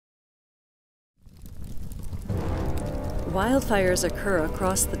Wildfires occur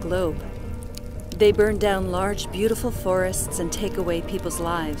across the globe. They burn down large, beautiful forests and take away people's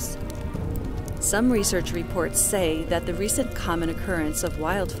lives. Some research reports say that the recent common occurrence of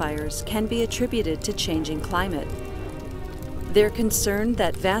wildfires can be attributed to changing climate. They're concerned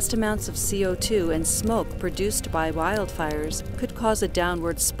that vast amounts of CO2 and smoke produced by wildfires could cause a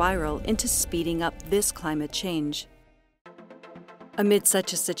downward spiral into speeding up this climate change. Amid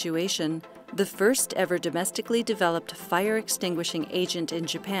such a situation, the first ever domestically developed fire extinguishing agent in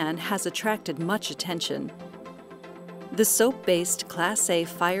Japan has attracted much attention. The soap-based Class A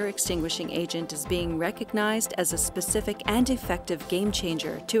fire extinguishing agent is being recognized as a specific and effective game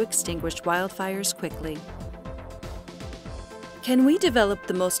changer to extinguish wildfires quickly. Can we develop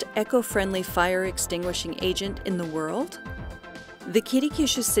the most eco-friendly fire extinguishing agent in the world? The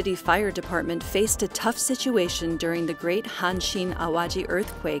Kitakyushu City Fire Department faced a tough situation during the Great Hanshin Awaji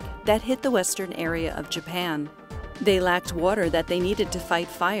earthquake that hit the western area of Japan. They lacked water that they needed to fight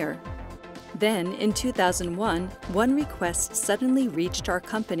fire. Then, in 2001, one request suddenly reached our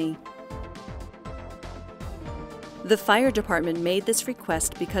company. The fire department made this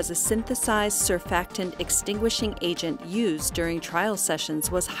request because a synthesized surfactant extinguishing agent used during trial sessions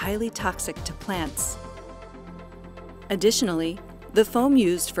was highly toxic to plants. Additionally, the foam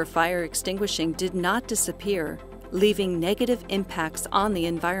used for fire extinguishing did not disappear, leaving negative impacts on the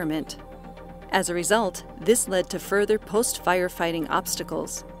environment. As a result, this led to further post-firefighting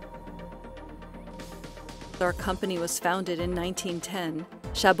obstacles. Our company was founded in 1910.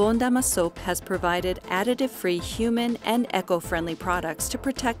 Shabondama Soap has provided additive-free human and eco-friendly products to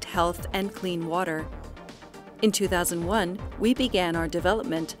protect health and clean water. In 2001, we began our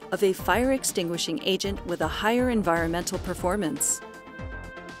development of a fire extinguishing agent with a higher environmental performance.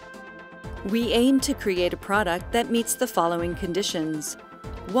 We aim to create a product that meets the following conditions.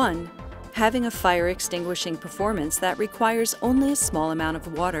 1. Having a fire extinguishing performance that requires only a small amount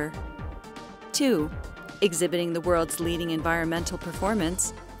of water. 2. Exhibiting the world's leading environmental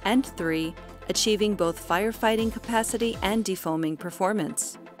performance. And 3. Achieving both firefighting capacity and defoaming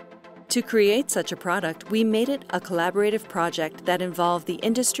performance. To create such a product, we made it a collaborative project that involved the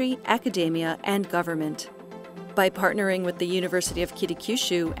industry, academia, and government. By partnering with the University of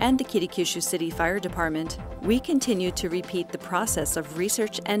Kitakyushu and the Kitakyushu City Fire Department, we continue to repeat the process of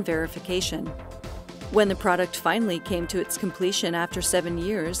research and verification. When the product finally came to its completion after 7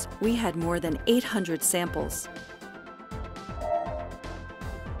 years, we had more than 800 samples.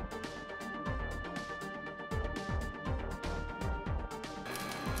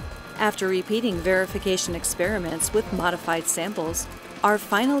 After repeating verification experiments with modified samples, our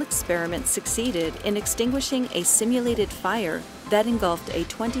final experiment succeeded in extinguishing a simulated fire that engulfed a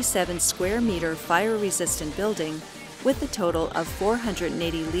 27 square meter fire-resistant building with a total of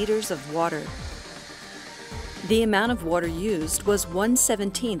 480 liters of water. The amount of water used was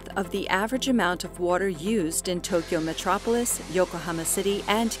 1/17 of the average amount of water used in Tokyo Metropolis, Yokohama City,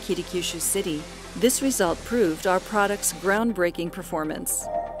 and Kitakyushu City. This result proved our product's groundbreaking performance.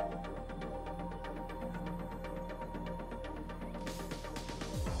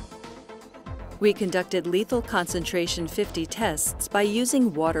 We conducted lethal concentration 50 tests by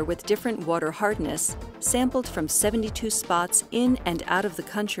using water with different water hardness, sampled from 72 spots in and out of the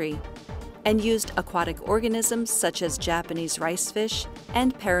country, and used aquatic organisms such as Japanese ricefish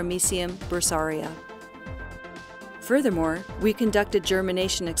and Paramecium bursaria. Furthermore, we conducted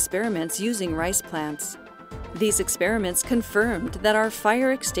germination experiments using rice plants. These experiments confirmed that our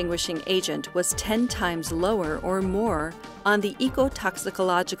fire extinguishing agent was 10 times lower or more on the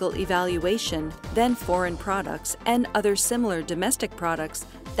ecotoxicological evaluation than foreign products and other similar domestic products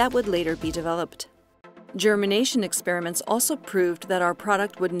that would later be developed. Germination experiments also proved that our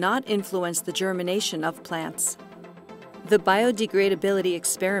product would not influence the germination of plants. The biodegradability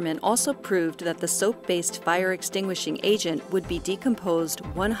experiment also proved that the soap-based fire extinguishing agent would be decomposed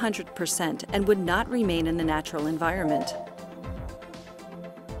 100% and would not remain in the natural environment.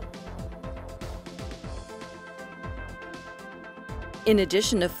 In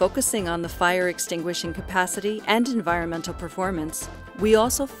addition to focusing on the fire extinguishing capacity and environmental performance, we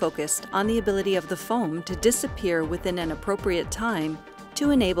also focused on the ability of the foam to disappear within an appropriate time to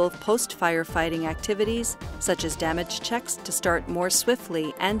enable post-firefighting activities such as damage checks to start more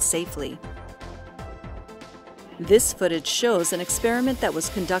swiftly and safely. This footage shows an experiment that was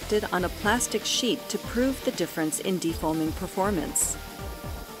conducted on a plastic sheet to prove the difference in defoaming performance.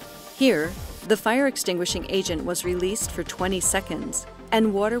 Here, the fire extinguishing agent was released for 20 seconds,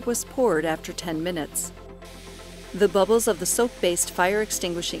 and water was poured after 10 minutes. The bubbles of the soap-based fire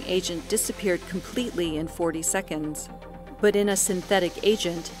extinguishing agent disappeared completely in 40 seconds. But in a synthetic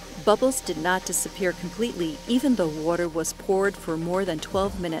agent, Bubbles did not disappear completely even though water was poured for more than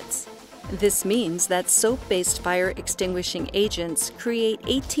 12 minutes. This means that soap-based fire extinguishing agents create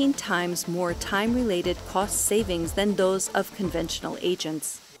 18 times more time-related cost savings than those of conventional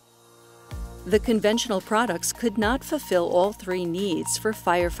agents. The conventional products could not fulfill all three needs for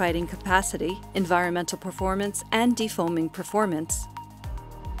firefighting capacity, environmental performance, and defoaming performance.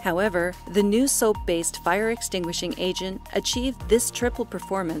 However, the new soap-based fire extinguishing agent achieved this triple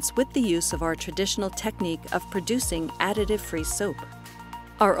performance with the use of our traditional technique of producing additive-free soap.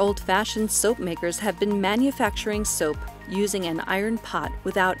 Our old-fashioned soap makers have been manufacturing soap using an iron pot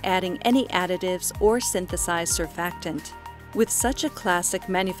without adding any additives or synthesized surfactant. With such a classic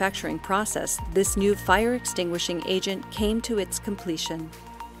manufacturing process, this new fire extinguishing agent came to its completion.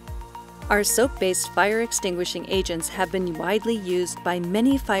 Our soap-based fire extinguishing agents have been widely used by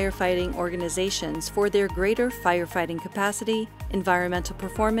many firefighting organizations for their greater firefighting capacity, environmental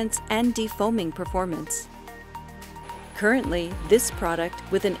performance, and defoaming performance. Currently, this product,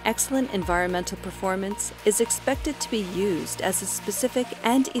 with an excellent environmental performance, is expected to be used as a specific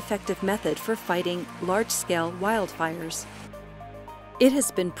and effective method for fighting large-scale wildfires. It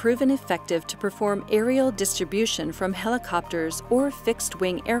has been proven effective to perform aerial distribution from helicopters or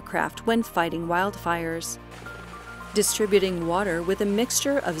fixed-wing aircraft when fighting wildfires. Distributing water with a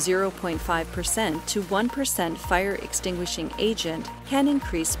mixture of 0.5% to 1% fire extinguishing agent can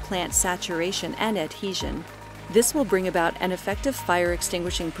increase plant saturation and adhesion. This will bring about an effective fire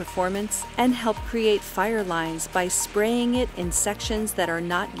extinguishing performance and help create fire lines by spraying it in sections that are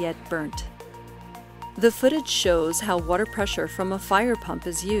not yet burnt. The footage shows how water pressure from a fire pump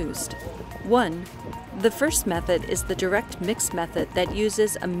is used. 1. The first method is the direct mix method that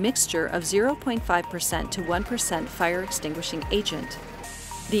uses a mixture of 0.5% to 1% fire extinguishing agent.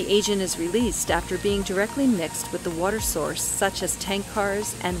 The agent is released after being directly mixed with the water source, such as tank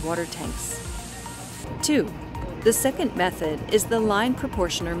cars and water tanks. 2. The second method is the line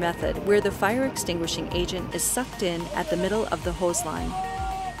proportioner method, where the fire extinguishing agent is sucked in at the middle of the hose line.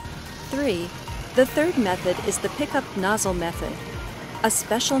 3. The third method is the pickup nozzle method. A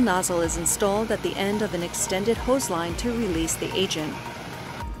special nozzle is installed at the end of an extended hose line to release the agent.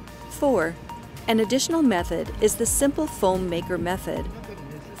 4. An additional method is the simple foam maker method.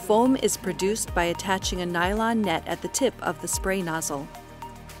 Foam is produced by attaching a nylon net at the tip of the spray nozzle.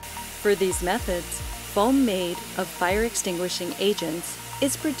 For these methods, foam made of fire extinguishing agents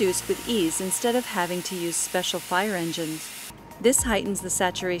is produced with ease instead of having to use special fire engines. This heightens the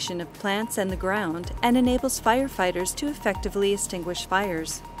saturation of plants and the ground and enables firefighters to effectively extinguish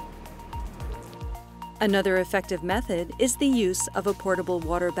fires. Another effective method is the use of a portable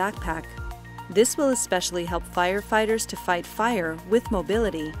water backpack. This will especially help firefighters to fight fire with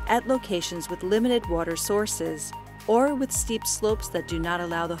mobility at locations with limited water sources or with steep slopes that do not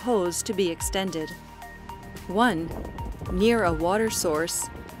allow the hose to be extended. 1. Near a water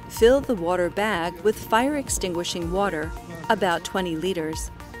source, fill the water bag with fire extinguishing water, about 20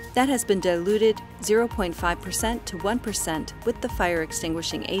 liters, that has been diluted 0.5% to 1% with the fire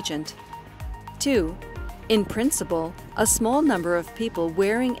extinguishing agent. 2. In principle, a small number of people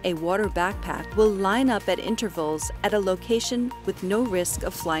wearing a water backpack will line up at intervals at a location with no risk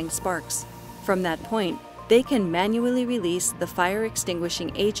of flying sparks. From that point, they can manually release the fire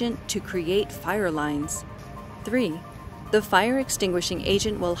extinguishing agent to create fire lines. 3. The fire extinguishing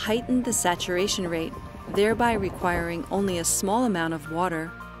agent will heighten the saturation rate, thereby requiring only a small amount of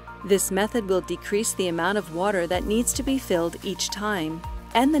water. This method will decrease the amount of water that needs to be filled each time,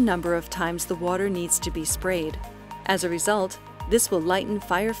 and the number of times the water needs to be sprayed. As a result, this will lighten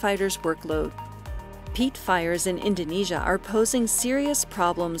firefighters' workload. Peat fires in Indonesia are posing serious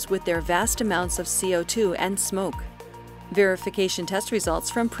problems with their vast amounts of CO2 and smoke. Verification test results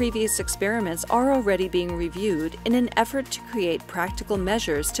from previous experiments are already being reviewed in an effort to create practical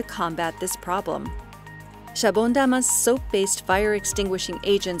measures to combat this problem. Shabondama's soap-based fire extinguishing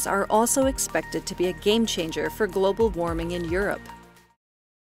agents are also expected to be a game-changer for global warming in Europe.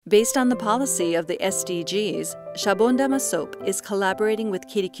 Based on the policy of the SDGs, Shabondama Soap is collaborating with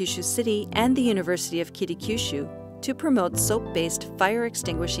Kitakyushu City and the University of Kitakyushu to promote soap-based fire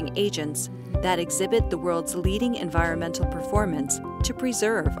extinguishing agents that exhibit the world's leading environmental performance to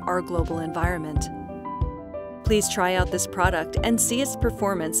preserve our global environment. Please try out this product and see its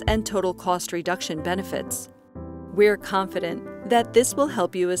performance and total cost reduction benefits. We're confident that this will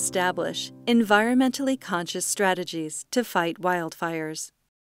help you establish environmentally conscious strategies to fight wildfires.